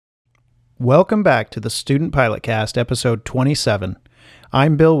Welcome back to the Student Pilot Cast, episode 27.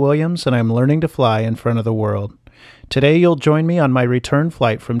 I'm Bill Williams, and I'm learning to fly in front of the world. Today you'll join me on my return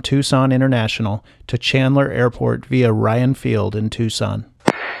flight from Tucson International to Chandler Airport via Ryan Field in Tucson.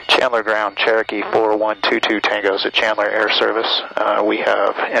 Chandler Ground, Cherokee 4122 Tango's at Chandler Air Service. We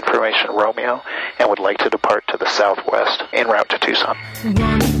have information Romeo and would like to depart to the southwest en route to Tucson.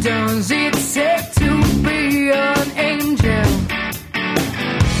 What does it take to be an angel?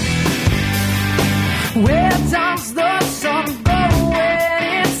 Where does the sun go when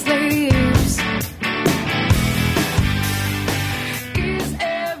it sleeps?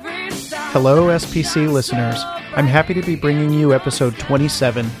 Hello, SPC listeners. I'm happy to be bringing you episode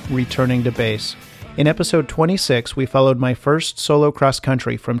 27, Returning to Base. In episode 26, we followed my first solo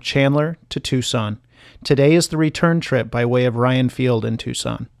cross-country from Chandler to Tucson. Today is the return trip by way of Ryan Field in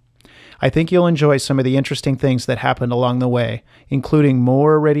Tucson. I think you'll enjoy some of the interesting things that happened along the way, including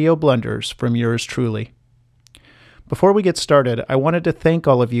more radio blunders from yours truly. Before we get started, I wanted to thank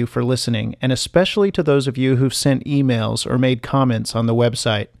all of you for listening, and especially to those of you who've sent emails or made comments on the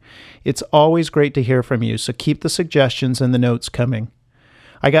website. It's always great to hear from you, so keep the suggestions and the notes coming.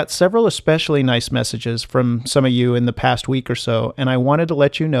 I got several especially nice messages from some of you in the past week or so, and I wanted to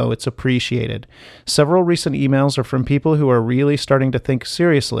let you know it's appreciated. Several recent emails are from people who are really starting to think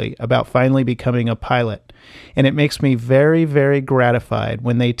seriously about finally becoming a pilot, and it makes me very, very gratified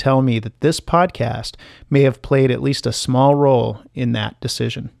when they tell me that this podcast may have played at least a small role in that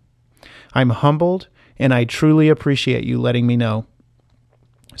decision. I'm humbled, and I truly appreciate you letting me know.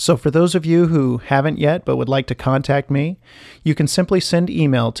 So for those of you who haven't yet but would like to contact me, you can simply send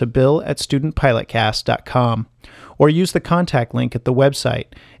email to bill@studentpilotcast.com or use the contact link at the website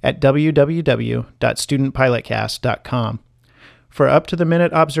at www.studentpilotcast.com. For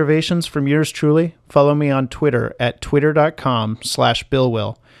up-to-the-minute observations from yours truly, follow me on Twitter at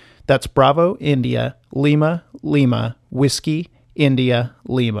twitter.com/BillWill. That's Bravo, India, Lima, Lima, Whiskey, India,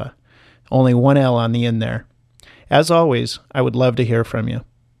 Lima. Only one L on the end there. As always, I would love to hear from you.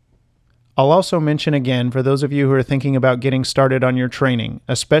 I'll also mention again, for those of you who are thinking about getting started on your training,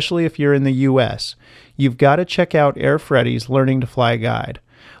 especially if you're in the U.S., you've got to check out Air Freddy's Learning to Fly Guide.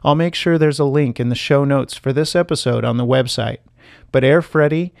 I'll make sure there's a link in the show notes for this episode on the website. But Air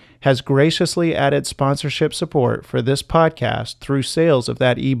Freddy has graciously added sponsorship support for this podcast through sales of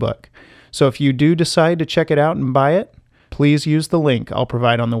that ebook. So if you do decide to check it out and buy it, please use the link I'll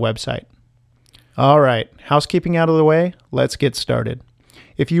provide on the website. All right, housekeeping out of the way, let's get started.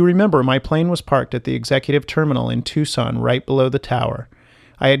 If you remember, my plane was parked at the executive terminal in Tucson right below the tower.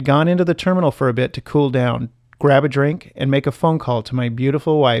 I had gone into the terminal for a bit to cool down, grab a drink, and make a phone call to my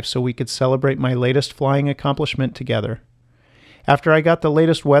beautiful wife so we could celebrate my latest flying accomplishment together. After I got the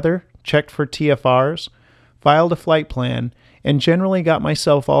latest weather, checked for TFRs, filed a flight plan, and generally got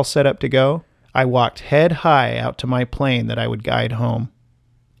myself all set up to go, I walked head high out to my plane that I would guide home.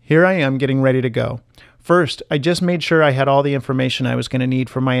 Here I am getting ready to go. First, I just made sure I had all the information I was going to need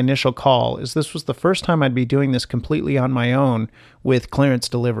for my initial call, as this was the first time I'd be doing this completely on my own with clearance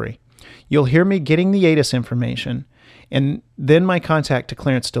delivery. You'll hear me getting the ATIS information, and then my contact to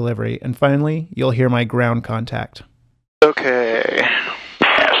clearance delivery, and finally, you'll hear my ground contact. Okay. 7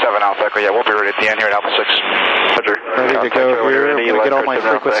 Alpha Echo, yeah, we'll be ready at the end here at Alpha 6. Roger. Ready to go here. I'm going to get all my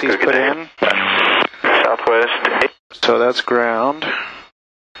frequencies put in. Southwest. So that's ground.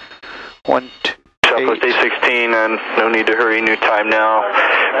 1, 2. Southwest 816, and no need to hurry, new time now.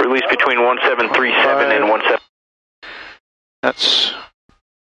 Release between 1737 and 17.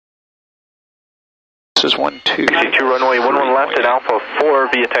 This is 1, 2. PC2 runway 11 left at Alpha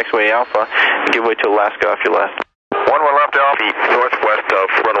 4 via taxiway Alpha. Give way to Alaska off your left. 11 left Alpha, northwest of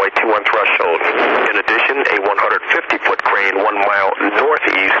runway 21 threshold. In addition, a 150-foot crane 1 mile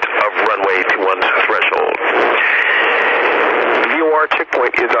northeast of runway 21 threshold. VOR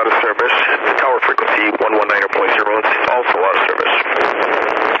checkpoint is out of service. The tower frequency 119.0 is also out of service.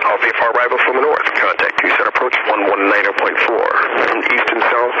 All VFR arrival from the north. Contact set approach 119.4. From east and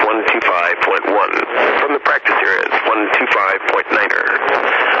south 125.1. From the practice areas 125.9er.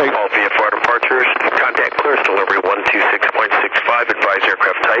 All VFR departures. Contact clearance delivery 126.65. Advise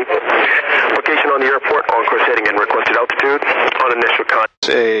aircraft type. Location on the airport. On course heading and requested altitude. On initial contact.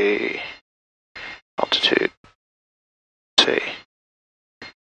 Say altitude. Say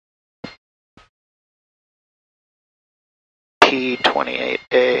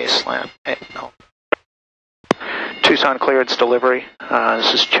P28A slant. No. Tucson clearance delivery.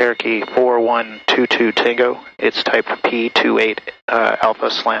 This is Cherokee 4122 Tango. It's type P28 Alpha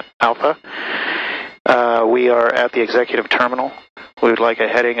slant Alpha. We are at the executive terminal. We would like a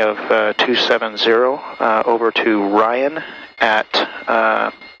heading of 270 over to Ryan at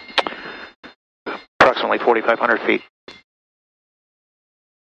approximately 4,500 feet.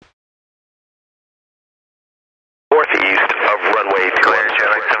 Northeast of runway 2. Clear,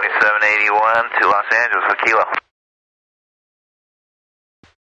 traffic 7781 to Los Angeles with Kilo.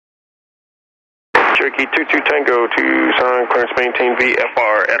 Cherokee 22 Tango to Tucson, clearance maintain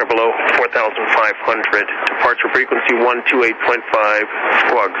VFR at or below 4,500. Departure frequency 128.5,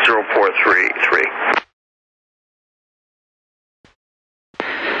 squawk 0433.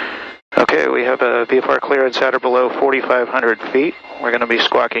 Okay, we have a VFR clearance at or below 4,500 feet. We're going to be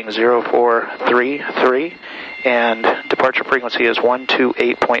squawking 0433, and departure frequency is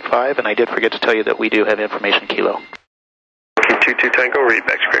 128.5, and I did forget to tell you that we do have information Kilo. Cherokee 22 Tango, read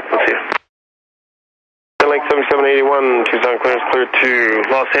back frequency. Link 7781, Tucson clearance clear to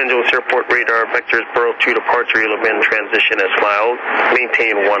Los Angeles Airport radar, vectors Borough 2 departure, you'll have been transition as filed,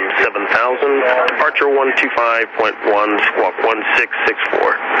 maintain 17,000, departure 125.1, squawk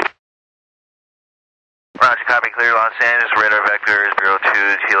 1664. Roger, copy, clear Los Angeles, radar vectors, Bureau 2,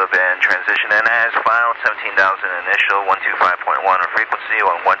 Kilo Band, transition in as filed, 17,000 initial, 125.1 on frequency,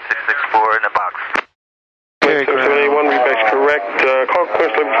 1664 in the box. Okay, 7781, readback's correct. Call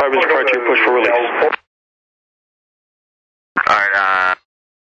clearance 11.5 is criteria push for release. Alright,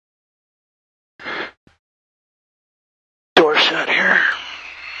 door shut here.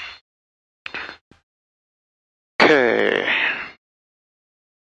 Okay.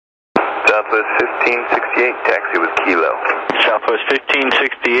 Southwest 1568, taxi with Kilo. Southwest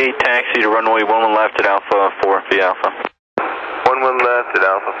 1568, taxi to runway 11 left at Alpha 4 via Alpha. 11 left at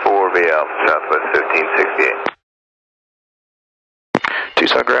Alpha 4 via Alpha, Southwest 1568.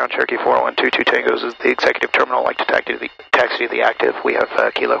 Tucson ground, Cherokee 4122 Tangos is the executive terminal. Like to taxi to the active. We have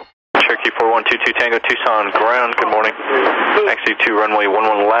Kilo. Cherokee 4122 Tango, Tucson ground, good morning. Taxi to runway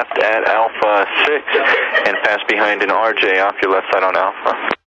 11 left at Alpha 6 and pass behind an RJ off your left side on Alpha.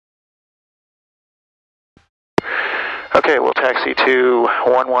 Okay, we'll taxi to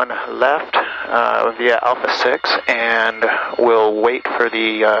 11 left via Alpha 6, and we'll wait for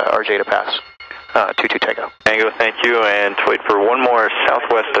the RJ to pass. 22 Tango. Tango, thank you, and wait for one more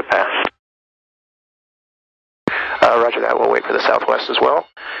southwest to pass. Roger that, we'll wait for the southwest as well.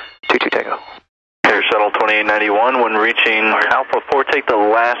 22 Tango. Air Shuttle 2891, when reaching Alpha 4, take the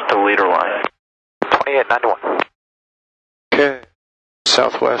last leader line. 2891. Okay,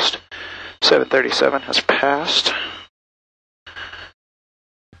 southwest 737 has passed.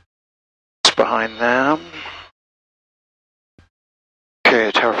 It's behind them.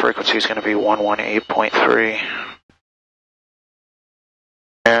 Okay, tower frequency is going to be 118.3.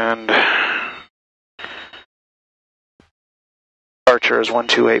 And departure is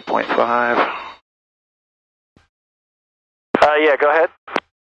 128.5. Yeah, go ahead.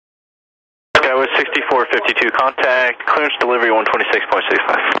 That was 6452, contact, clearance delivery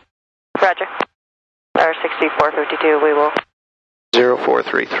 126.65. Roger. Our 6452, we will.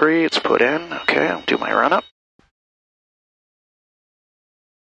 0433, it's put in. Okay, I'll do my run up.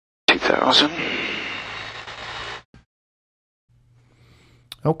 2000.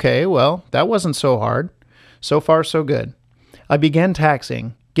 Okay, well, that wasn't so hard. So far, so good. I began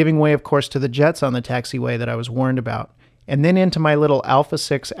taxiing, giving way, of course, to the jets on the taxiway that I was warned about, and then into my little Alpha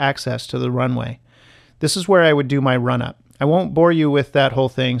 6 access to the runway. This is where I would do my run-up. I won't bore you with that whole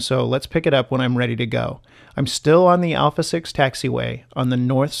thing, so let's pick it up when I'm ready to go. I'm still on the Alpha 6 taxiway on the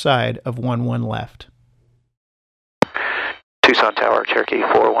north side of 11 left. Tucson Tower, Cherokee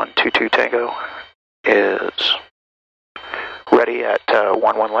 4122 Tango is ready at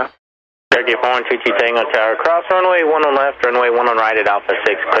 11 left. Cherokee 4122 Tango Tower, cross runway 1 on left, runway 1 on right at Alpha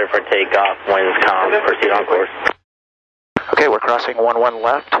 6, clear for takeoff, winds calm, proceed on course. Okay, we're crossing 11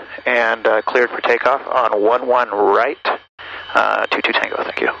 left and cleared for takeoff on 11 right, 22 Tango,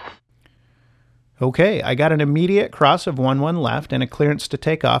 thank you. Okay, I got an immediate cross of 11 left and a clearance to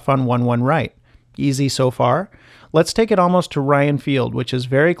take off on 11 right. Easy so far. Let's take it almost to Ryan Field, which is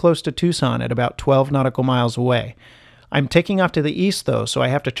very close to Tucson at about 12 nautical miles away. I'm taking off to the east, though, so I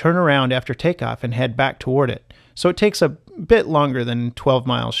have to turn around after takeoff and head back toward it. So it takes a bit longer than 12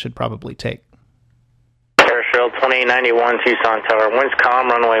 miles should probably take. Airfield 2891 Tucson Tower, winds calm,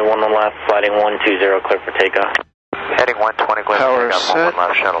 runway 1 on left, flighting 120, clear for takeoff. Heading 120, clear Power for takeoff, set. 1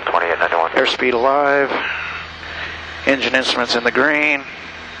 left, shuttle 2891. Airspeed alive. Engine instruments in the green.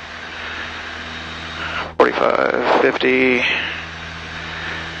 45, 50,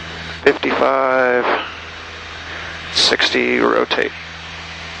 55, 60, rotate.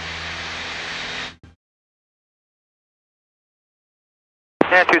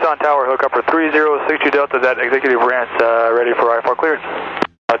 And Tucson Tower, helicopter 3062 Delta, that executive ramp ready for IFR clearance.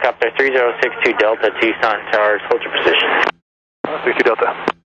 Helicopter 3062 Delta, Tucson Tower, hold your position. 62 Delta.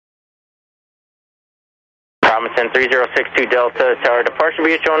 Houston 3062 Delta, tower departure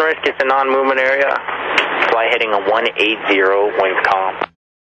be at your own risk. It's a non-movement area. Fly heading a 180, winds calm.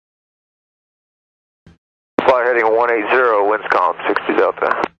 Fly heading 180, winds calm, 60 Delta.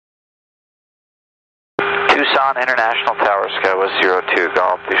 Tucson International Tower, Skywest 02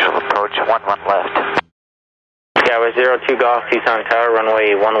 Golf, visual approach 11 left. Skywest 02 Golf, Tucson Tower,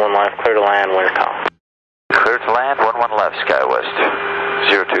 runway 11 left, clear to land, winds calm. Clear to land, 11 left, Skywest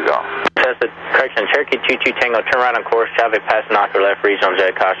 02 Golf. That's the correction, Cherokee 22 Tango, turn right on course, traffic past knocker left, regional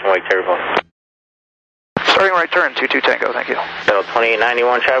jet, caution, wake turbo. Starting right turn, 22 Tango, thank you. Shuttle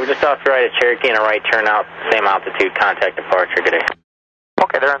 2891, traffic just off your right at Cherokee and a right turn out, same altitude, contact departure, good day.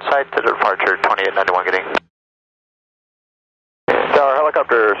 Okay, they're inside to the departure, 2891, good day. Tower,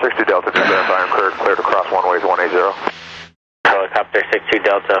 helicopter 62 Delta, clear to cross one ways 180. Helicopter 62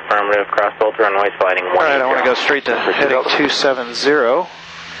 Delta, affirmative, cross both runways, sliding 180. Alright, I want to go straight to heading 270.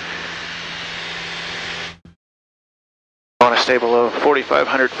 I want to stay below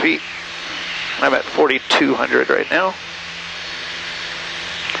 4,500 feet. I'm at 4,200 right now.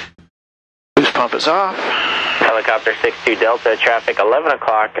 Boost pump is off. Helicopter 62 Delta, traffic 11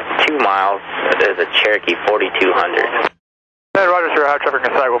 o'clock, 2 miles. There's a Cherokee 4200. Hey, Roger, sir. High traffic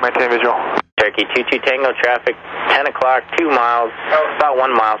inside. We'll maintain visual. Cherokee 22 Tango, traffic 10 o'clock, 2 miles, about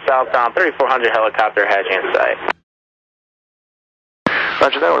 1 mile southbound, 3400 helicopter has you in sight.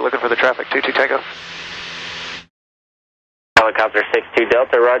 Roger that, we're looking for the traffic, 22 Tango. Helicopter 62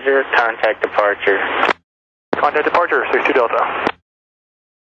 Delta, roger, contact departure. Contact departure, 62 Delta.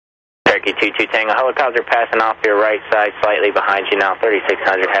 Cherokee 22 Tango, helicopter passing off your right side, slightly behind you now,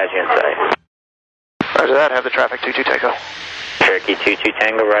 3600 has you in sight. Roger that, have the traffic, 22 Tango. Cherokee 22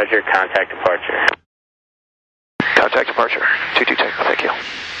 Tango, roger, contact departure. Contact departure, 22 Tango, thank you.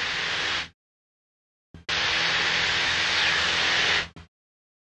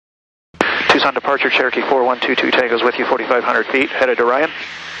 Tucson departure, Cherokee 4122 Tango's with you, 4,500 feet, headed to Ryan.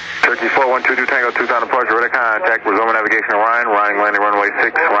 Cherokee 4122 Tango, Tucson departure, ready contact, resuming navigation Ryan, landing runway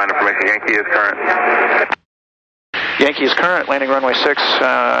 6, line information, Yankee is current. Yankee is current, landing runway 6,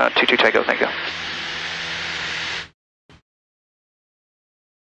 22 Tango, thank you.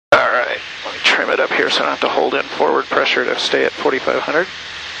 Alright, let me trim it up here so I don't have to hold in forward pressure to stay at 4,500.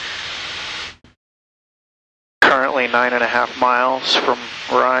 Currently 9.5 miles from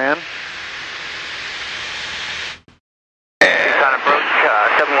Ryan. Tucson approach,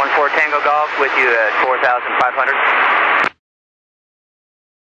 714 Tango Golf with you at 4,500.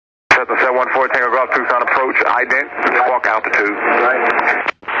 Set the 714 Tango Golf, Tucson approach, ident, squawk altitude.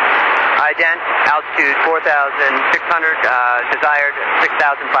 Ident, altitude 4,600, desired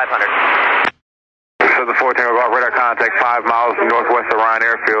 6,500. Set the 4 Tango Golf, radar contact 5 miles northwest of Ryan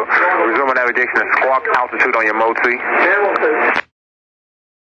Airfield. Resuming navigation at squawk altitude on your mode C.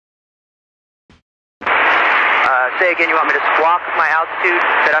 Say again, you want me to squawk my altitude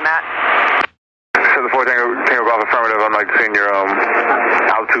that I'm at? Set the 4 Tango Golf, affirmative. I'd like to see your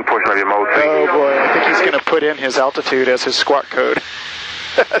altitude portion of your mode C. Oh boy, I think he's going to put in his altitude as his squawk code.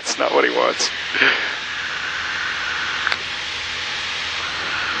 That's not what he wants.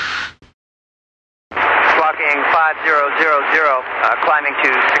 Squawking 5000, climbing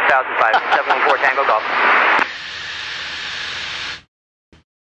to 6,005, 714 Tango Golf.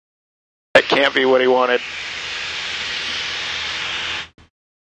 That can't be what he wanted.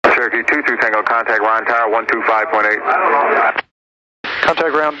 Cherokee 22 Tango, contact Ryan Tower 125.8.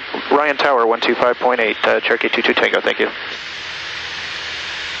 Contact Ryan Tower 125.8, Cherokee 22 Tango, thank you.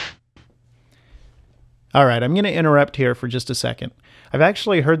 All right, I'm going to interrupt here for just a second. I've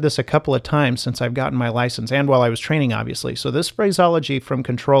actually heard this a couple of times since I've gotten my license and while I was training, obviously. So this phraseology from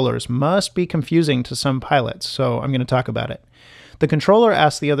controllers must be confusing to some pilots, so I'm going to talk about it. The controller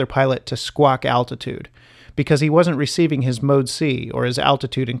asked the other pilot to squawk altitude because he wasn't receiving his mode C or his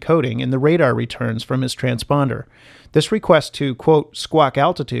altitude encoding in the radar returns from his transponder. This request to, quote, squawk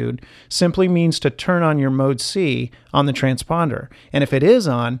altitude simply means to turn on your mode C on the transponder. And if it is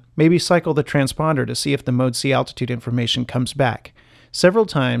on, maybe cycle the transponder to see if the mode C altitude information comes back. Several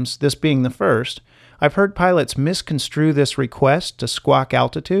times, this being the first, I've heard pilots misconstrue this request to squawk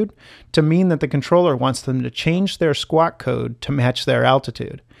altitude to mean that the controller wants them to change their squawk code to match their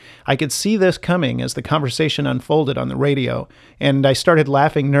altitude. I could see this coming as the conversation unfolded on the radio, and I started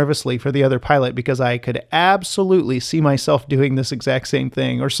laughing nervously for the other pilot because I could absolutely see myself doing this exact same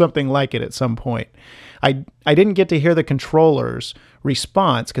thing or something like it at some point. I didn't get to hear the controller's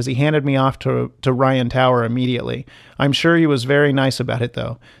response because he handed me off to Ryan Tower immediately. I'm sure he was very nice about it,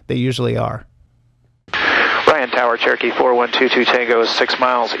 though. They usually are. Ryan Tower, Cherokee 4122 Tango is 6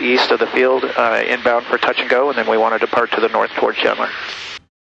 miles east of the field, inbound for touch and go, and then we want to depart to the north towards Chandler.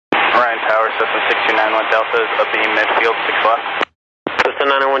 Ryan Tower Cessna 6291 Delta is abeam midfield, 6 left. Cessna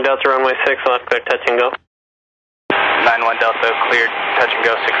 901 Delta, runway 6 left, clear touch and go. 91 Delta, cleared, touch and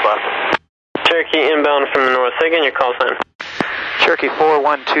go, 6 left. Cherokee inbound from the north. Say again your call sign. Cherokee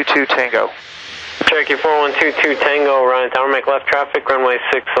 4122 Tango. Cherokee 4122 Tango, Ryan Tower, make left traffic, runway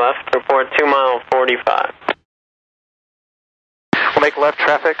 6 left, report 2 mile 45. We'll make left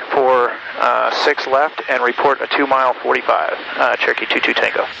traffic for 6 left and report a 2 mile 45, Cherokee 22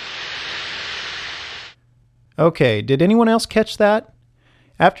 Tango. Okay, did anyone else catch that?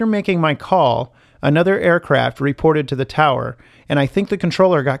 After making my call, another aircraft reported to the tower, and I think the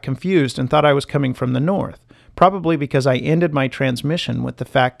controller got confused and thought I was coming from the north, probably because I ended my transmission with the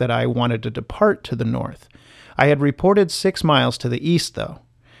fact that I wanted to depart to the north. I had reported 6 miles to the east, though.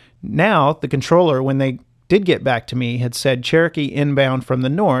 Now, the controller, when they did get back to me, had said Cherokee inbound from the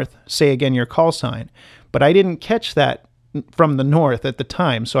north, say again your call sign, but I didn't catch that from the north at the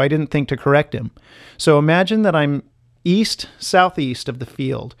time, so I didn't think to correct him. So imagine that I'm east-southeast of the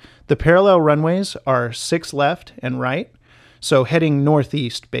field. The parallel runways are 6 left and right, so heading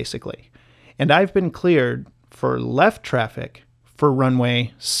northeast, basically. And I've been cleared for left traffic for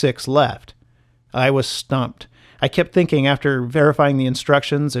runway 6 left. I was stumped. I kept thinking after verifying the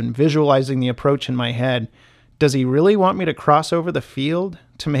instructions and visualizing the approach in my head, does he really want me to cross over the field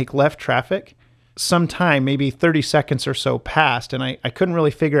to make left traffic? Some time, maybe 30 seconds or so passed, and I couldn't really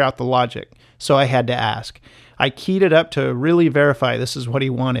figure out the logic, so I had to ask. I keyed it up to really verify this is what he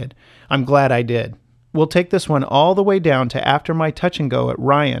wanted. I'm glad I did. We'll take this one all the way down to after my touch and go at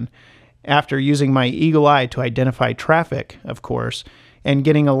Ryan, after using my eagle eye to identify traffic, of course, and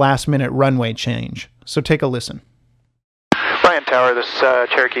getting a last-minute runway change. So take a listen. Ryan Tower, this is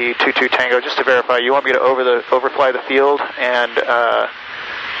Cherokee 22 Tango. Just to verify, you want me to overfly the field and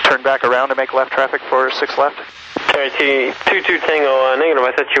turn back around to make left traffic for 6 left? Cherokee 22 Tango, negative.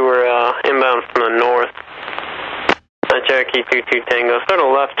 I thought you were inbound from the north. Cherokee 22 Tango, start a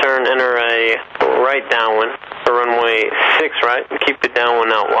left turn, enter a right downwind for runway 6 right, and keep the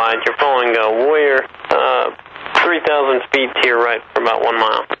downwind out wide. You're following Warrior, 3,000 speed to your right for about 1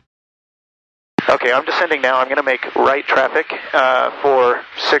 mile. Okay, I'm descending now. I'm going to make right traffic for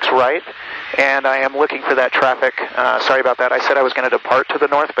 6 right, and I am looking for that traffic. Sorry about that. I said I was going to depart to the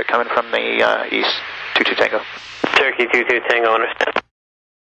north, but coming from the east. 22 Tango. Cherokee 22 Tango, understand.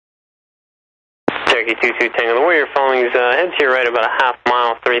 Cherokee 22 Tango. The Warrior following is head to your right about a half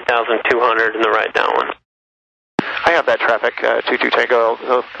mile, 3,200 in the right downwind. I have that traffic, 22 Tango.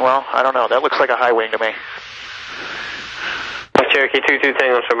 Well, I don't know. That looks like a high wing to me. Cherokee 22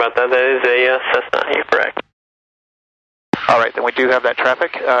 Tango, sorry about that. That is a Cessna, you're correct. All right, then we do have that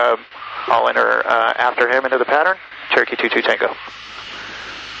traffic. I'll enter after him into the pattern. Cherokee 22 Tango.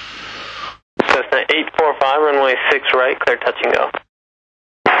 Cessna 845, runway 6 right, clear touch and go.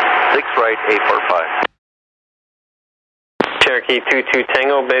 6 right, 845. Cherokee 22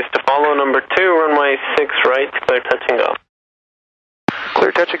 Tango, base to follow, number 2, runway 6 right, clear touch and go.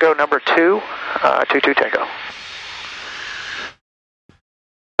 Clear touch and go, number 2, 22 Tango.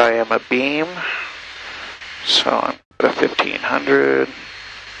 I am a beam, so I'm at 1500.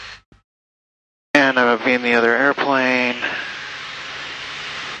 And I'm a beam the other airplane.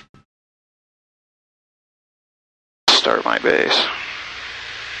 Start my base.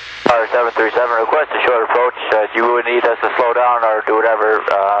 Tower 737, request a short approach. You would need us to slow down or do whatever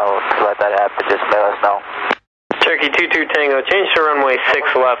to let that happen. Just let us know. Cherokee 22 Tango, change to runway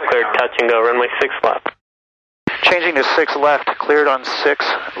 6 left, cleared touch and go. Runway 6 left. Changing to 6 left, cleared on 6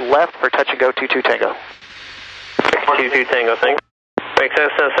 left for touch and go, 22 Tango. 22 Tango, thanks.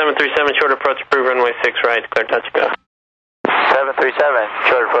 Access 737, short approach approved, runway 6 right, clear touch and go. 737,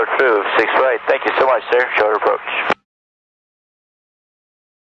 short approach approved, 6 right. Thank you so much, sir. Short approach.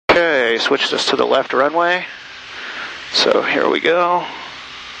 Okay, switched us to the left runway. So here we go.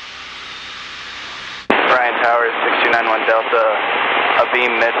 Ryan Towers, 6291 Delta,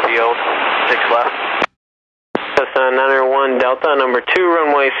 abeam midfield, 6 left. Cessna 901 Delta, number 2,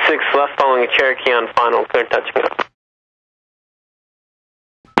 runway 6 left, following a Cherokee on final, clear touch and go.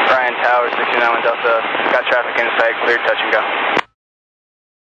 Ryan Towers, 6291 Delta, got traffic inside, clear touch and go.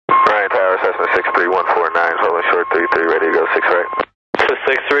 Ryan Towers, Cessna 63149, following short 33, ready to go 6 right. So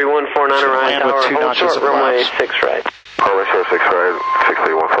 63149 Ryan Tower, hold short, runway 6 right. Following short 6 right,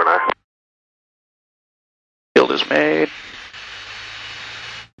 63149. Field is made.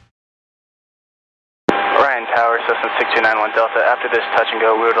 Ryan Tower, Cessna 6291 Delta, after this touch and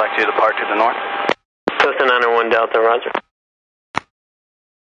go, we would like to depart to the north. Cessna 901 Delta, roger.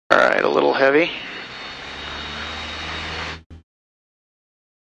 All right, a little heavy.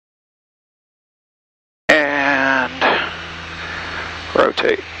 And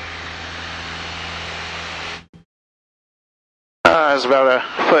rotate. was about a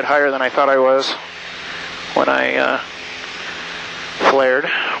foot higher than I thought I was when I flared.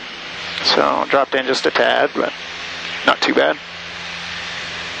 So dropped in just a tad, but not too bad.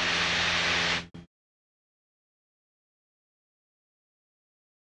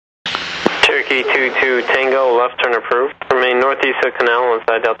 Cherokee 22 Tango, left turn approved. Remain northeast of canal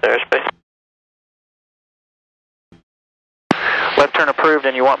inside Delta airspace. Left turn approved,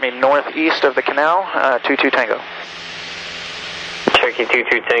 and you want me northeast of the canal, 22 Tango. Cherokee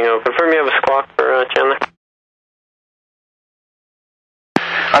 22 Tango, confirm you have a squawk for Chandler.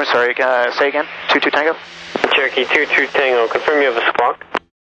 I'm sorry, say again, 22 Tango? Cherokee 22 Tango, confirm you have a squawk.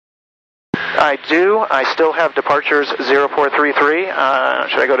 I do. I still have departures 0433. Should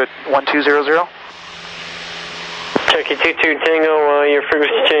I go to 1200? Cherokee 22 Tango, your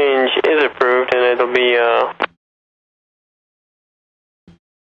frequency change is approved, and it'll be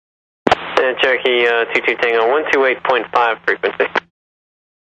Cherokee 22 Tango, 128.5 frequency.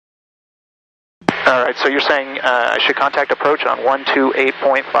 All right, so you're saying I should contact approach on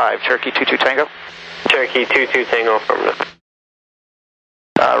 128.5, Cherokee 22 Tango? Cherokee 22 Tango, affirmative.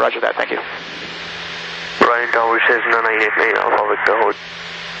 Roger that, thank you. Ryan Tower says 988 Alpha Victor hold.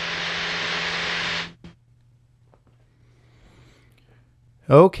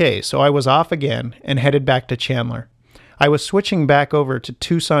 Okay, so I was off again and headed back to Chandler. I was switching back over to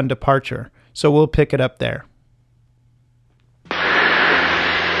Tucson departure, so we'll pick it up there.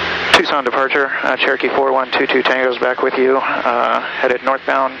 Tucson departure, Cherokee 4122 Tango's back with you, headed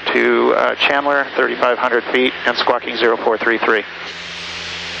northbound to Chandler, 3,500 feet, and squawking 0433.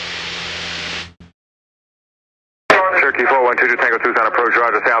 Cherokee 4122 Tango Tucson approach,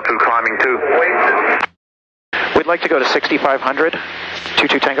 roger, South 2 climbing 2. We'd like to go to 6,500,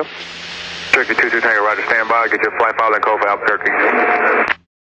 22 Tango. Cherokee 22 Tango, roger, stand by, get your flight file and code for Albuquerque.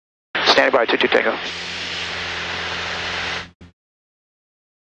 Standing by, 22 Tango.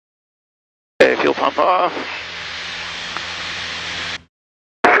 Okay, fuel pump off.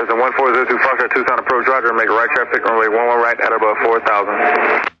 Cessna 1402 Foxtrot Tucson approach, roger, make a right traffic runway 11 right at above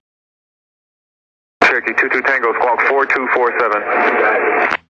 4,000. Cherokee 22 Tango, squawk 4247.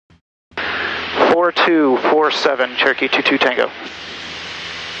 4247, Cherokee 22 Tango.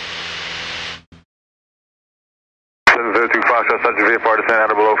 702 Foxtrot, subject VFR descent at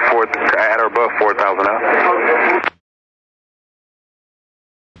or above 4,000 now.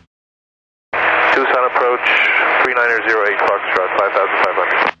 Tucson approach, 3908 Foxtrot,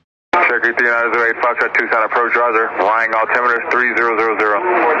 5,500. Cherokee 3908 Foxtrot, Tucson approach, roger, flying altimeter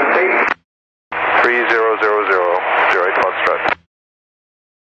 3000. 3000, 08 Foxtrot.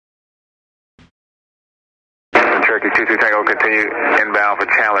 Cherokee 22 Tango, continue inbound for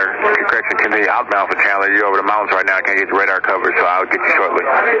Chandler. Correction, continue outbound for Chandler. You're over the mountains right now. I can't get the radar coverage, so I'll get you shortly.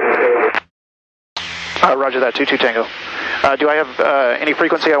 Roger that, 22 Tango. Do I have any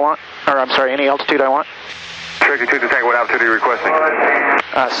frequency I want? Or, I'm sorry, any altitude I want? Cherokee 22 Tango, what altitude are you requesting?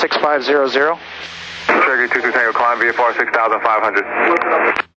 6500. Cherokee 22 Tango, climb VFR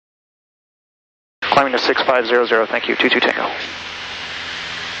 6,500. Climbing to 6500, thank you, 22 Tango.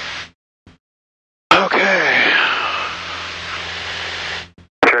 Okay.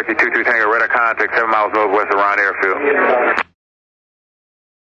 Cherokee 22 Tango, radar contact 7 miles northwest of Ryan Airfield.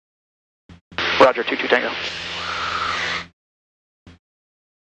 Roger, 22 Tango.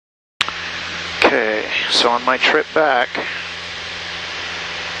 Okay, so on my trip back,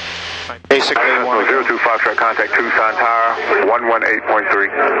 I basically want to 02 Foxtrot, contact Tucson Tower,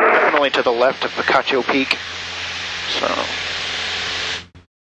 118.3. definitely to the left of Picacho Peak. So,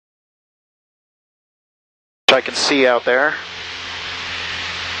 which I can see out there.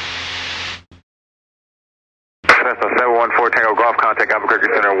 Cessna 714 Tango Golf, contact Albuquerque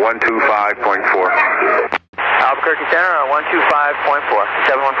Center 125.4. Albuquerque Center, 125.4.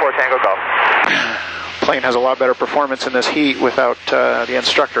 714 Tango Golf. Plane has a lot better performance in this heat without the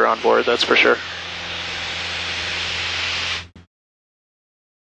instructor on board, that's for sure.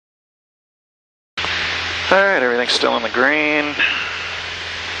 Alright, everything's still in the green.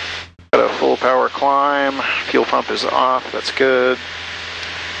 Got a full power climb. Fuel pump is off, that's good.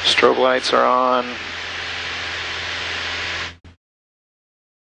 Strobe lights are on.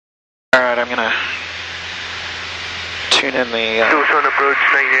 Alright, I'm gonna tune in the... Tucson approach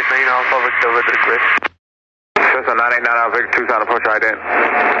 989 Alpha Victor with request. Cessna 989 Alpha Victor, Tucson approach ident.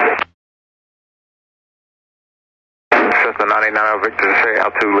 Cessna 989 Alpha Victor, say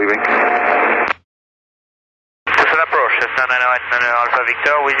L2 leaving. Tucson approach, Cessna 989 Alpha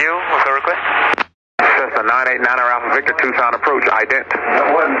Victor with you, what's the request? Cessna 989 Alpha Victor, Tucson approach ident.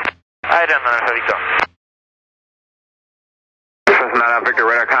 Ident Alpha Victor. Cessna 9 Alpha Victor,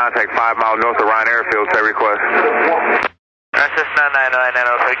 radar contact 5 miles north of Ryan Airfield, say request. Cessna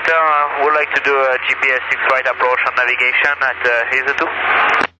 999 Victor. Would like to do a GPS 6 right approach on navigation at Hazel 2.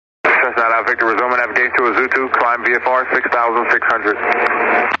 Cessna Victor, resume navigation to Azutu, climb VFR 6,600.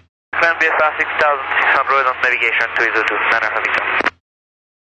 Climb VFR 6,600 on navigation to Hazel 2, 999 Victor.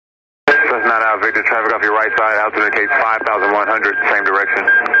 Cessna Victor, traffic off your right side, altitude indicates 5,100, same direction.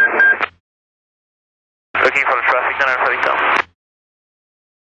 Looking for the traffic, 999 Victor.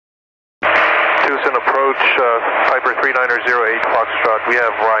 Tucson approach, Piper 3908 Foxtrot. We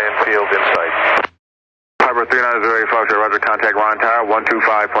have Ryan Field in sight. Piper 3908 Foxtrot, roger, contact Ryan Tower,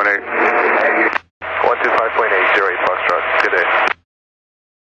 125.8. 125.808 Foxtrot. Good day.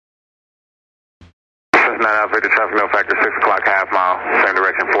 Cessna Victor, traffic no factor, 6 o'clock, half mile, same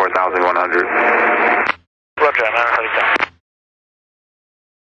direction, 4,100. Roger, 999 Victor.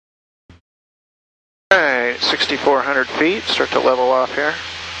 Alright, 6,400 feet, start to level off here.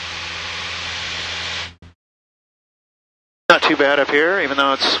 Not too bad up here, even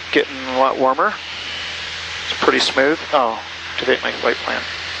though it's getting a lot warmer. It's pretty smooth. Oh, activate my flight plan.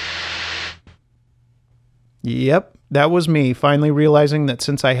 Yep, that was me finally realizing that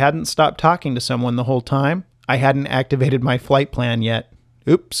since I hadn't stopped talking to someone the whole time, I hadn't activated my flight plan yet.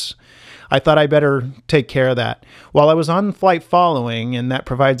 Oops. I thought I better take care of that. While I was on flight following, and that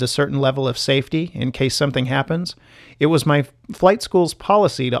provides a certain level of safety in case something happens, it was my flight school's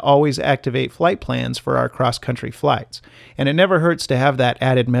policy to always activate flight plans for our cross-country flights, and it never hurts to have that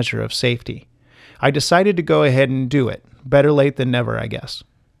added measure of safety. I decided to go ahead and do it. Better late than never, I guess.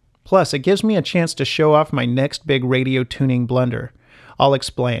 Plus, it gives me a chance to show off my next big radio tuning blunder. I'll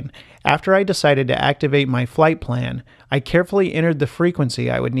explain. After I decided to activate my flight plan, I carefully entered the frequency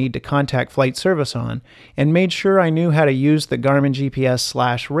I would need to contact flight service on and made sure I knew how to use the Garmin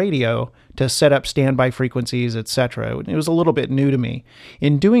GPS/radio to set up standby frequencies, etc. It was a little bit new to me.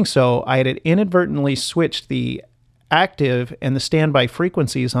 In doing so, I had inadvertently switched the active and the standby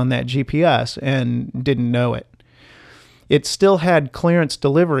frequencies on that GPS and didn't know it. It still had clearance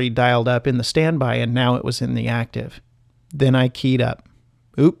delivery dialed up in the standby, and now it was in the active. Then I keyed up.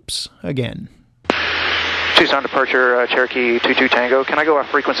 Oops, again. Tucson departure, Cherokee 22 Tango. Can I go off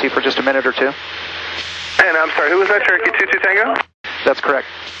frequency for just a minute or two? And I'm sorry, who was that, Cherokee 22 Tango? That's correct.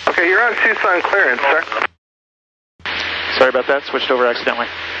 Okay, you're on Tucson clearance, sir. Sorry about that, switched over accidentally.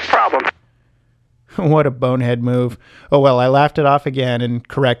 Problem. What a bonehead move. Oh well, I laughed it off again and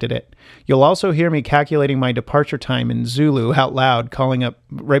corrected it. You'll also hear me calculating my departure time in Zulu out loud,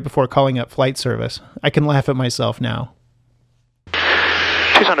 right before calling up flight service. I can laugh at myself now.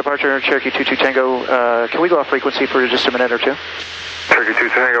 Tucson departure, Cherokee 22 Tango. Can we go off frequency for just a minute or two? Cherokee 2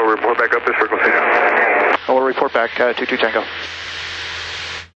 Tango, report back up this frequency. I will report back, 22 Tango.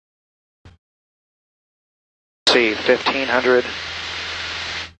 Let's see, 1500,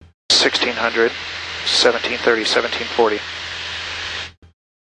 1600, 1730, 1740,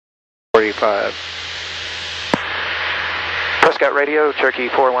 45. Prescott Radio, Cherokee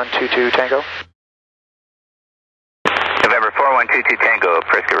 4122 Tango. November 4122 Tango,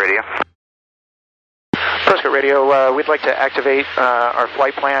 Prescott Radio. Prescott Radio, we'd like to activate our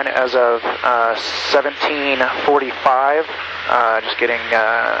flight plan as of 1745. Just getting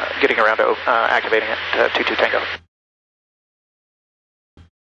around to activating it, 22 Tango.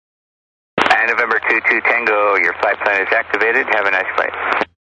 November 22 Tango, your flight plan is activated. Have a nice flight.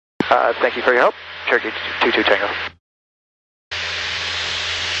 Thank you for your help. Cherokee 22 Tango.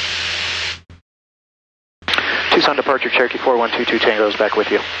 Tucson departure, Cherokee 4122 Tango is back with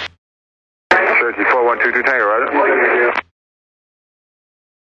you. Cherokee 4122 Tango, right?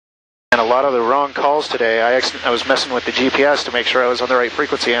 And a lot of the wrong calls today. I was messing with the GPS to make sure I was on the right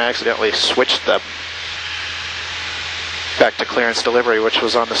frequency, and I accidentally switched them back to clearance delivery, which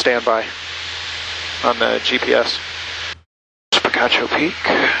was on the standby on the GPS. Picacho Peak.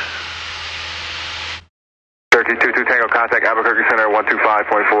 Cherokee 22 Tango, contact Albuquerque Center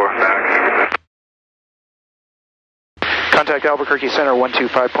 125.4. Contact Albuquerque Center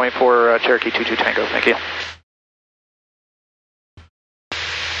 125.4, Cherokee 22 Tango. Thank you.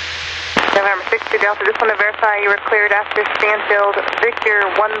 November 62 Delta, just want to verify you were cleared after Stanfield Victor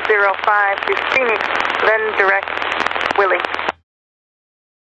 105 to Phoenix, then direct Willie.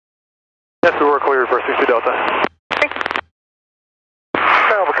 Yes, we were cleared for 60 Delta.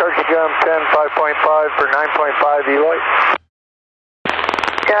 Albuquerque Jump 10, 5.5 for 9.5 Eloy.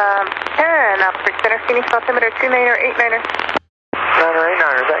 10, Albuquerque Center, Phoenix, altimeter 29er, 89er. 9er,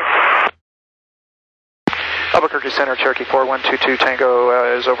 89er, thanks. Albuquerque Center, Cherokee 4122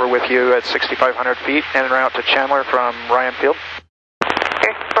 Tango is over with you at 6,500 feet en route to Chandler from Ryan Field.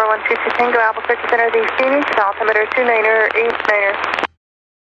 Cherokee 4122 Tango, Albuquerque Center, the Phoenix, altimeter 29er, 89er.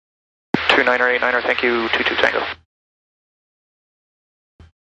 29er, 89er, thank you, 22 Tango.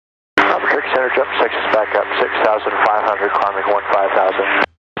 jump 6 is back up 6,500, climbing 15,000.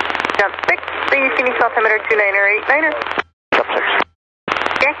 Jump 6, the Phoenix altimeter 29er. Jump 6.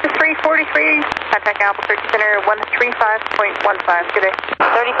 Cactus 343, contact Albuquerque Center 135.15. Good day.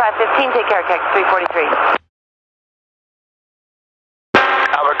 3515, take care, Cactus 343.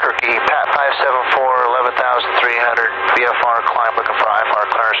 Albuquerque, Pat 574, 11,300, VFR climb, looking for IFR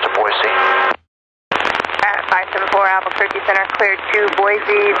clearance to Boise. Pat 574, Albuquerque Center cleared to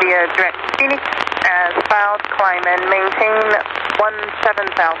Boise via direct Phoenix as filed, climb and maintain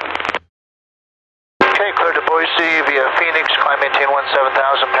 17,000. Okay, cleared to Boise via Phoenix, climb maintain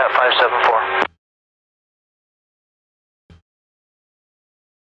 17,000, Pat 574.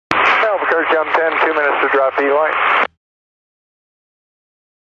 Albuquerque, jump 10, 2 minutes to drop Eloy.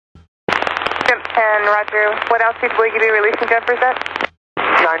 Jump 10, roger. What altitude will you be releasing jumpers at?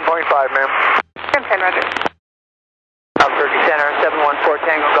 9.5, ma'am. Jump 10, roger. Albuquerque Center, 714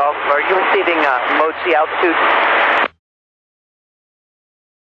 Tango Golf. Are you receiving mode C altitude?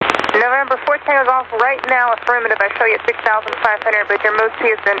 November 4 Tango Golf, right now affirmative. I show you at 6,500, but your mode C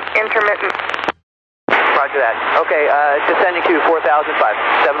has been intermittent. Roger that. Okay, descending to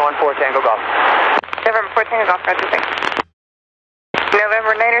 4,005, 714 Tango Golf. November 4 Tango Golf, roger, thanks.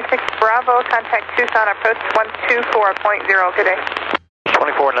 November 906 Bravo, contact Tucson, approach 124.0, good day.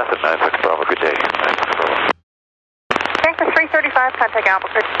 24 nothing, 96 Bravo, good day. Cactus 335, contact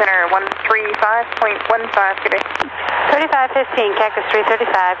Albuquerque Center 135.15, good day. 3515, Cactus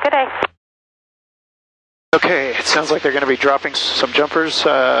 335, good day. Okay, it sounds like they're going to be dropping some jumpers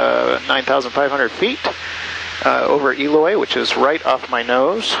 9,500 feet over Eloy, which is right off my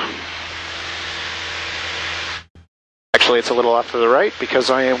nose. Actually, it's a little off to the right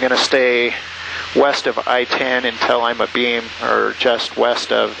because I am going to stay west of I-10 until I'm a beam or just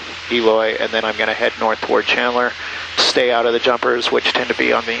west of Eloy, and then I'm going to head north toward Chandler, stay out of the jumpers, which tend to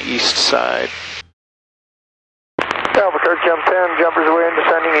be on the east side. Albuquerque, jump 10, jumpers away and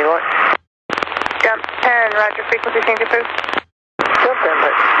descending Eloy. Jump 10, roger, frequency change approved. Jump 10,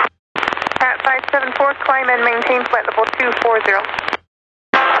 thanks. Pat 574, climb and maintain flight level 240.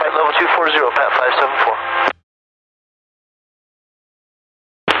 Flight level 240, Pat 574.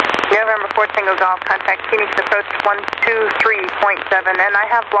 November 4 Tango Golf, contact Phoenix approach 123.7, and I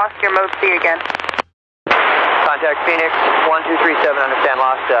have lost your mode C again. Contact Phoenix 1237, understand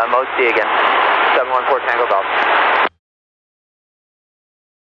lost, mode C again. 714 Tango Golf.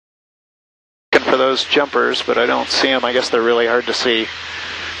 Looking for those jumpers, but I don't see them. I guess they're really hard to see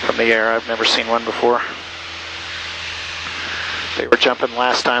from the air. I've never seen one before. They were jumping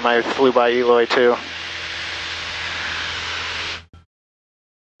last time I flew by Eloy too.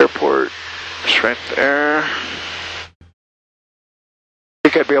 Airport, just right there. I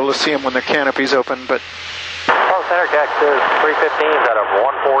think I'd be able to see them when the canopy's open, but... Oh, center Cactus 315 out of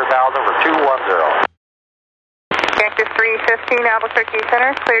 14,000 for 210. Cactus 315, Albuquerque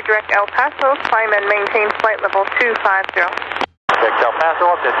Center, clear direct El Paso, climb and maintain flight level 250. Direct El Paso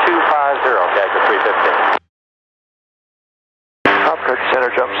up to 250, Cactus 315. Albuquerque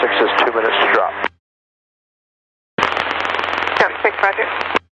Center, jump 6 is 2 minutes to drop. Jump 6, roger.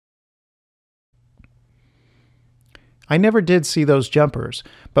 I never did see those jumpers,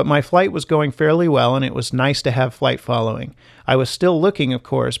 but my flight was going fairly well and it was nice to have flight following. I was still looking, of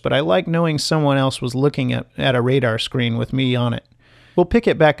course, but I like knowing someone else was looking at a radar screen with me on it. We'll pick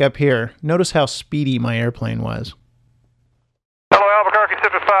it back up here. Notice how speedy my airplane was. Hello, Albuquerque,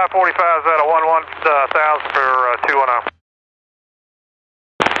 Pacific 545 is at a 11,000 for 210.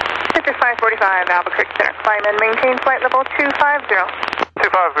 Citrus 545, Albuquerque Center, climb and maintain flight level 250.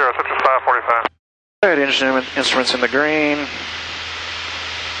 250, Citrus 545. All right, instruments in the green.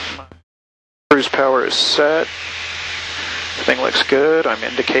 Cruise power is set. Everything looks good. I'm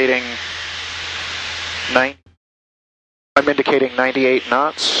indicating 98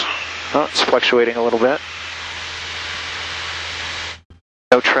 knots. Oh, it's fluctuating a little bit.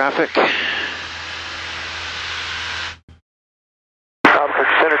 No traffic.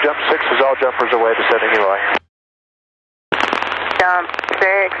 Albuquerque Center, jump 6 is all jumpers away, descending Eloy. Jump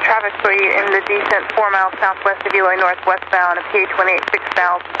 6, traffic for you in the descent 4 miles southwest of Eloy, northwestbound of PH 18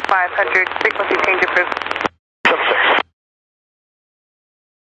 6,500, frequency change approved. Jump 6.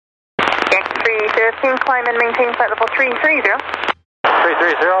 Cactus 315, climb and maintain flight level 330.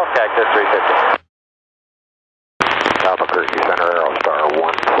 330, Cactus 350. Albuquerque Center, Aerostar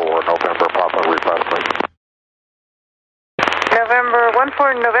 14 November, Papa, request please. November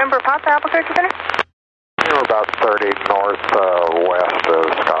 14 November, Papa, Albuquerque Center. We're about 30 northwest of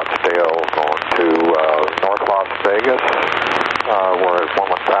Scottsdale, going to North Las Vegas. We're at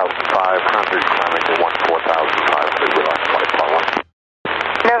 1,500, climbing to 14,500. We like flight following.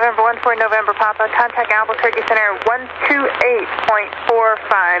 November 24 November Papa, contact Albuquerque Center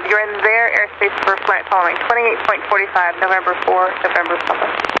 128.45. You're in their airspace for flight following 28.45 November 4 November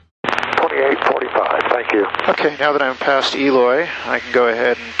Papa. 2845, thank you. Okay, now that I'm past Eloy, I can go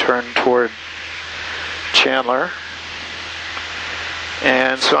ahead and turn toward Chandler.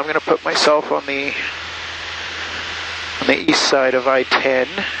 And so I'm going to put myself on the east side of I-10.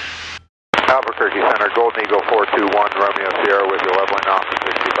 Albuquerque Center, Golden Eagle 421, Romeo Sierra with you, leveling off at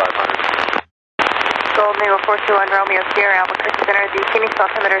 6500. Golden Eagle 421, Romeo Sierra, Albuquerque Center, the Phoenix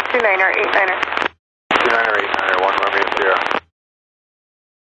altimeter 29er, 89er. 29er, 89er, 1 Romeo Sierra.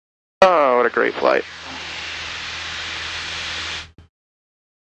 Oh, what a great flight.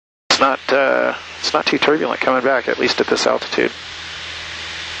 It's not too turbulent coming back, at least at this altitude.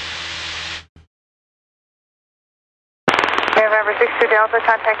 November 62 Delta,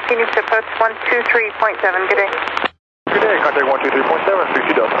 contact Phoenix approach 123.7. Good day. Good day, contact 123.7,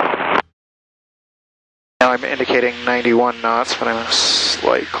 62 Delta. Now I'm indicating 91 knots, but I'm on a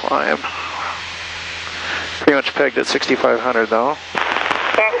slight climb. Pretty much pegged at 6,500 though.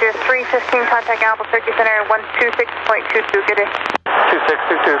 Yankee 315, contact Albuquerque Center 126.22. Good day.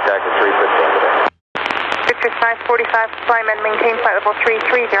 2622, contact 315. Victor 545, climb and maintain flight level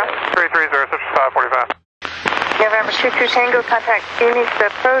 330. 330, 545. November 22 Tango, contact Phoenix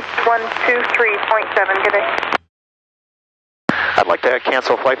approach 123.7. Good day. I'd like to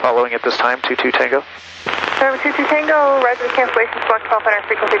cancel flight following at this time, 22 Tango. November 22 Tango, rise with cancellation, squawk 1200,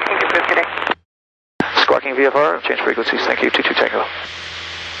 frequency change approved. Good day. Squawking VFR, change frequencies, thank you, 22 Tango.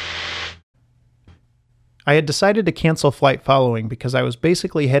 I had decided to cancel flight following because I was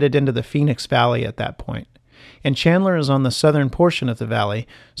basically headed into the Phoenix Valley at that point, and Chandler is on the southern portion of the valley,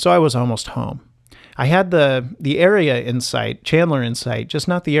 so I was almost home. I had the area in sight, Chandler in sight, just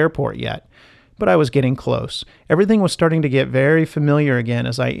not the airport yet, but I was getting close. Everything was starting to get very familiar again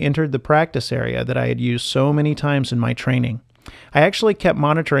as I entered the practice area that I had used so many times in my training. I actually kept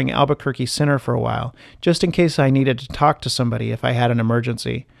monitoring Albuquerque Center for a while, just in case I needed to talk to somebody if I had an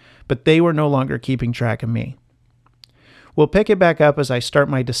emergency, but they were no longer keeping track of me. We'll pick it back up as I start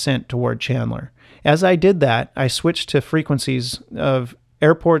my descent toward Chandler. As I did that, I switched to frequencies of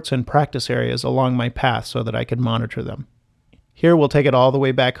airports and practice areas along my path so that I could monitor them. Here we'll take it all the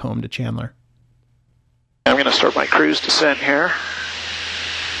way back home to Chandler. I'm going to start my cruise descent here.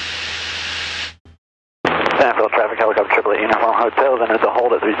 Sanfield traffic, helicopter 888 Uniform Hotel, then it's a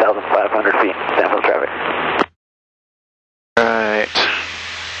hold at 3,500 feet. Sanfield traffic. Alright.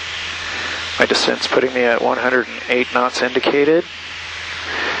 My descent's putting me at 108 knots indicated.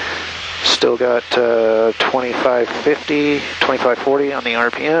 Still got 2550, 2540 on the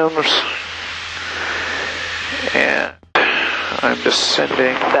RPMs. And I'm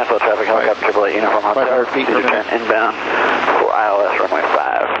descending. Sanfield traffic, helicopter 888 Uniform Hotel. 500 feet per minute. Inbound for ILS runway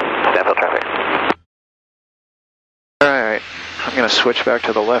 5. Sanfield traffic. Alright, I'm going to switch back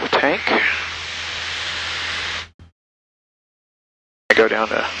to the left tank. I go down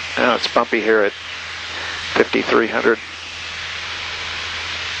to, now it's bumpy here at 5,300.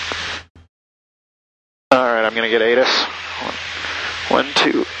 Alright, I'm going to get ATIS.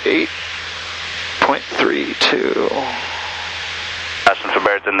 128.32. Austin for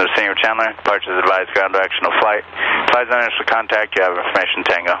Birds in the senior Chandler. Departures advised, ground directional flight. Advise on initial contact, you have information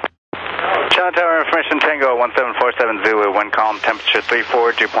Tango. Chandler Tower, information Tango, 1747 Zulu, wind calm, temperature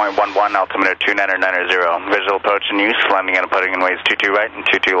 34, 2.11, altimeter 2990. Visual approach in use, landing and putting in ways 22 right and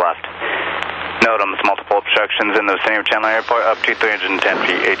 22 left. Note on this multiple obstructions in the vicinity of Chandler Airport, up to 310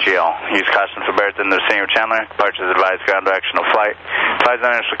 feet, AGL. Use caution for birds in the vicinity of Chandler. Departures advised, ground directional flight. Advise on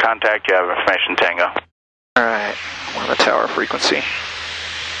initial contact, you have information Tango. Alright, I'm on the tower frequency.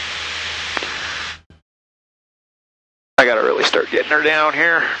 I gotta really start getting her down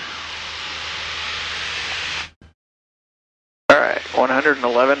here. Alright,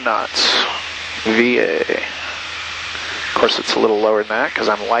 111 knots. VA. Of course, it's a little lower than that because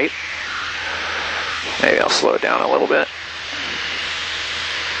I'm light. Maybe I'll slow it down a little bit.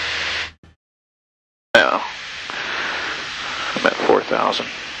 No. I'm at 4,000.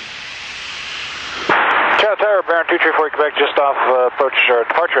 Chandler Tower, Baron 234 Quebec, just off approach or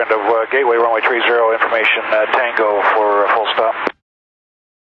departure end of Gateway runway 30, information Tango for full stop.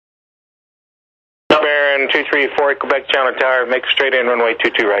 Baron 234 Quebec, Chandler Tower, make straight in runway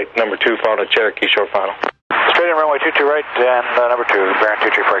 22 right, number 2 followed to Cherokee short final. Straight in runway 22 right and number 2, Baron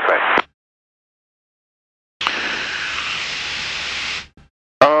 234 Quebec.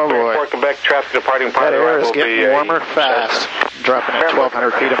 Oh boy. Quebec, traffic departing part that air is getting warmer fast. Dropping at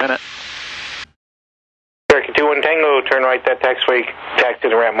 1,200 feet a minute. Cherokee 21 Tango, turn right that taxiway, taxi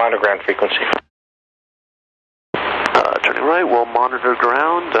to ramp, monitor ground frequency. Turning right, we'll monitor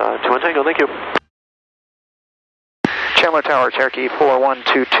ground, 2 Nashville, thank you. Chandler Tower, Cherokee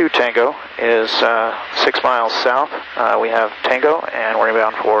 4122 Tango is 6 miles south. We have Tango, and we're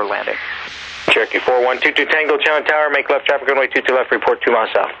inbound for landing. Cherokee 4122 Tango, Chandler Tower, make left traffic runway 22 left, report 2 miles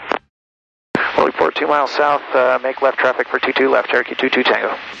south. We'll report 2 miles south, make left traffic for 22 left, Cherokee 22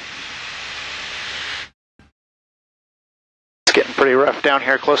 Tango. It's getting pretty rough down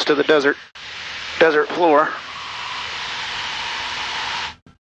here close to the desert floor.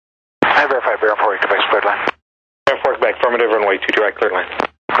 I verify Baron 4, Quebec's cleared line. Baron 4, Quebec, affirmative, runway 22 right, cleared line.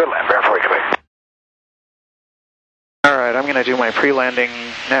 Cleared line, Baron 4, Quebec. Alright, I'm going to do my pre-landing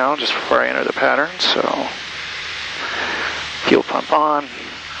now, just before I enter the pattern, so fuel pump on.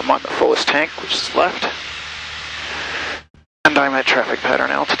 I'm on the fullest tank, which is left. And I'm at traffic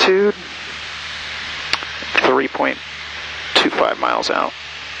pattern altitude, 3.25 miles out.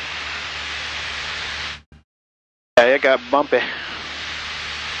 Yeah, it got bumpy.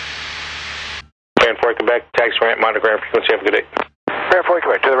 Baron 4, Quebec, taxi ramp, monitor ground frequency, have a good day. Baron 4,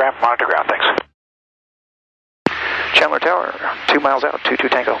 Quebec, to the ramp, monitor ground, thanks. Chandler Tower, 2 miles out, 22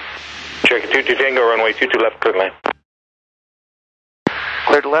 Tango. Cherokee 22 Tango, runway 22 left, cleared line.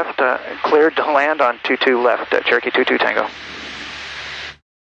 Cleared left, cleared to land on 22 left, Cherokee 22 Tango.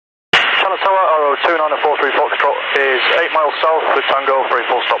 Chandler Tower, 2943 Foxtrot is 8 miles south with Tango for a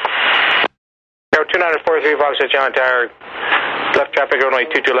full stop. 2943 Foxtrot, Chandler Tower, left traffic runway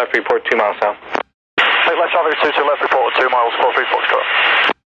 22 left, report 2 miles south. Make left traffic 22 left, report 2 miles, 43 Foxtrot.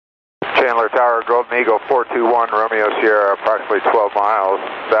 Chandler Tower, Golden Eagle 421 Romeo Sierra, approximately 12 miles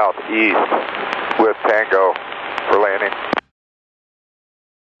southeast with Tango for landing.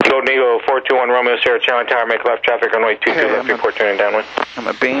 Golden Eagle 421 Romeo Sierra, Chandler Tower, make left traffic runway 22 left, report turning downwind. I'm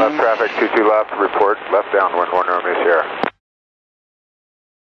a beam. Left traffic 22 left, report left downwind 1 Romeo Sierra.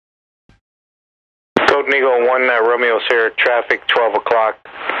 Golden Eagle 1 Romeo Sierra, traffic 12 o'clock,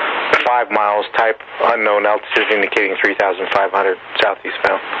 5 miles, type unknown, altitude indicating 3,500 southeast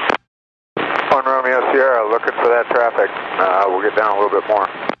bound. 1 Romeo Sierra, looking for that traffic. We'll get down a little bit more.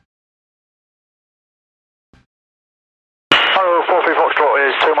 43 Foxtrot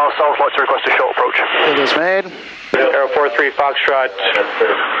is 2 miles south, like to request a short approach. It is made. Aero 43 Foxtrot.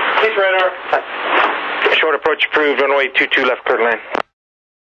 Please radar. Short approach approved, runway 22 left, cleared land.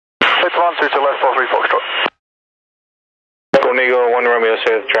 It's on 2 to left, 43 Foxtrot. Golden Eagle 1 Romeo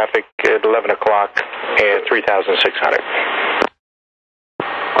Sierra, traffic at 11 o'clock and 3,600.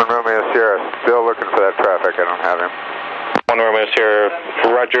 1 Romeo Sierra, still looking for that traffic. I don't have him. 1 Romeo Sierra,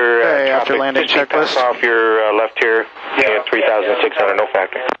 roger. Hey, after landing checklist. Off your left here, and 3,600, no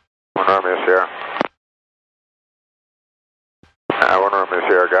factor. 1 Romeo Sierra. 1 Romeo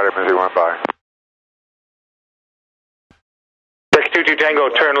Sierra, got him as he went by. 22 Tango,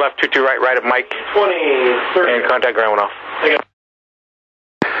 turn left, 22 right, right of Mike. 20, 30. And contact ground off.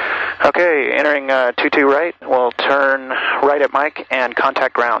 Okay, entering 22 right. We'll turn right at Mike and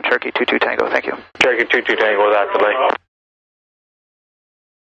contact ground, Cherokee 22 Tango. Thank you. Cherokee 22 Tango without delay.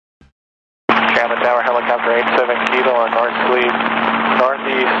 Chandler Tower, helicopter 87 Kilo on northeast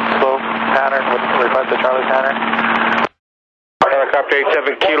slope pattern with request to Charlie Tanner. Helicopter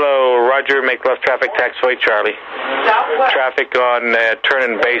 87 Kilo, roger, make left traffic, taxiway Charlie. Traffic on turn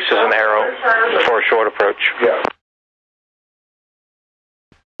and base is an arrow for a short approach. Yeah.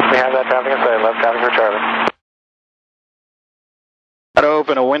 We have that traffic inside, left traffic for Charlie. Got to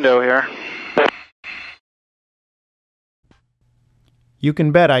open a window here. You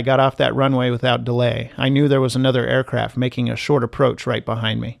can bet I got off that runway without delay. I knew there was another aircraft making a short approach right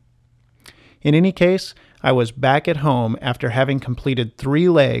behind me. In any case, I was back at home after having completed 3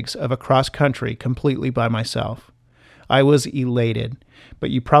 legs of a cross-country completely by myself. I was elated, but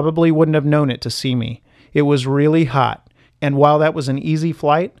you probably wouldn't have known it to see me. It was really hot, and while that was an easy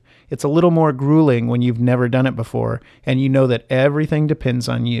flight, it's a little more grueling when you've never done it before, and you know that everything depends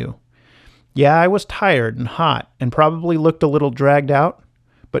on you. Yeah, I was tired and hot, and probably looked a little dragged out,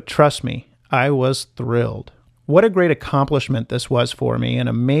 but trust me, I was thrilled. What a great accomplishment this was for me, and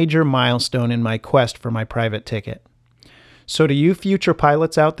a major milestone in my quest for my private ticket. So to you future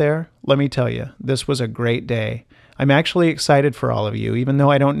pilots out there, let me tell you, this was a great day. I'm actually excited for all of you, even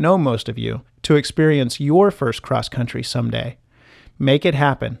though I don't know most of you, to experience your first cross-country someday. Make it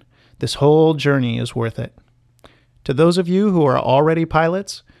happen. This whole journey is worth it. To those of you who are already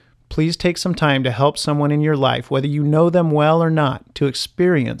pilots, please take some time to help someone in your life, whether you know them well or not, to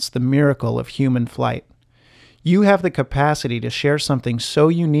experience the miracle of human flight. You have the capacity to share something so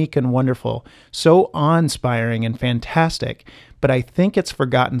unique and wonderful, so awe-inspiring and fantastic, but I think it's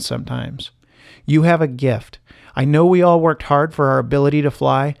forgotten sometimes. You have a gift. I know we all worked hard for our ability to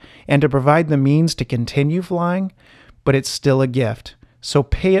fly and to provide the means to continue flying, but it's still a gift. So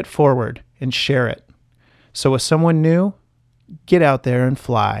pay it forward and share it. So with someone new, get out there and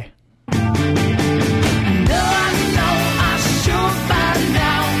fly.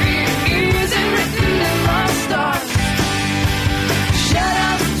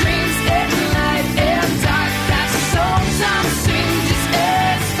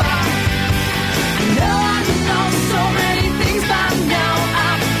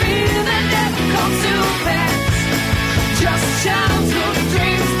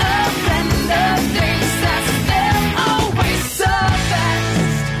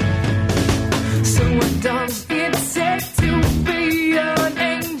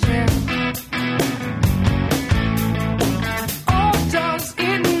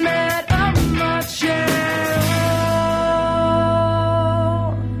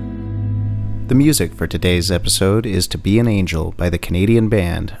 The music for today's episode is To Be an Angel by the Canadian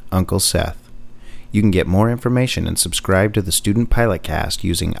band Uncle Seth. You can get more information and subscribe to the Student Pilot Cast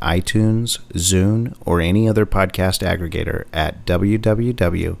using iTunes, Zune, or any other podcast aggregator at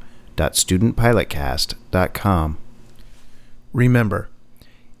www.studentpilotcast.com. Remember,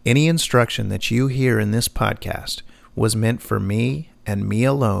 any instruction that you hear in this podcast was meant for me and me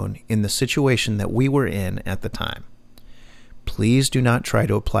alone in the situation that we were in at the time. Please do not try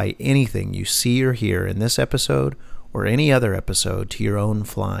to apply anything you see or hear in this episode or any other episode to your own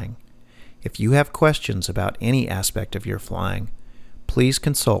flying. If you have questions about any aspect of your flying, please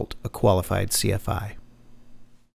consult a qualified CFI.